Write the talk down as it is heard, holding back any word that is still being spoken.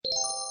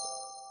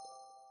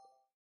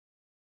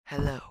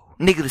Hello,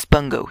 Nicholas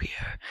Bungo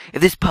here.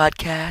 If this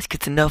podcast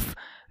gets enough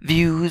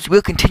views,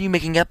 we'll continue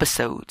making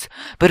episodes.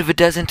 But if it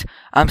doesn't,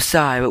 I'm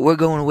sorry, but we're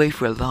going away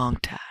for a long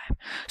time.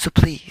 So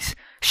please,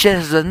 share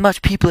this with as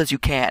much people as you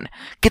can.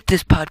 Get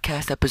this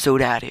podcast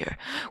episode out here.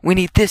 We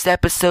need this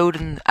episode,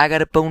 and I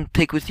got a bone to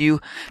pick with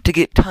you, to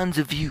get tons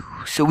of views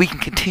so we can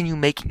continue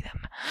making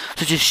them.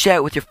 So just share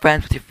it with your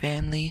friends, with your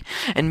family,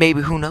 and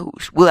maybe, who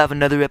knows, we'll have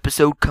another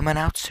episode coming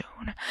out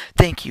soon.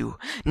 Thank you.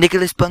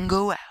 Nicholas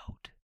Bungo out.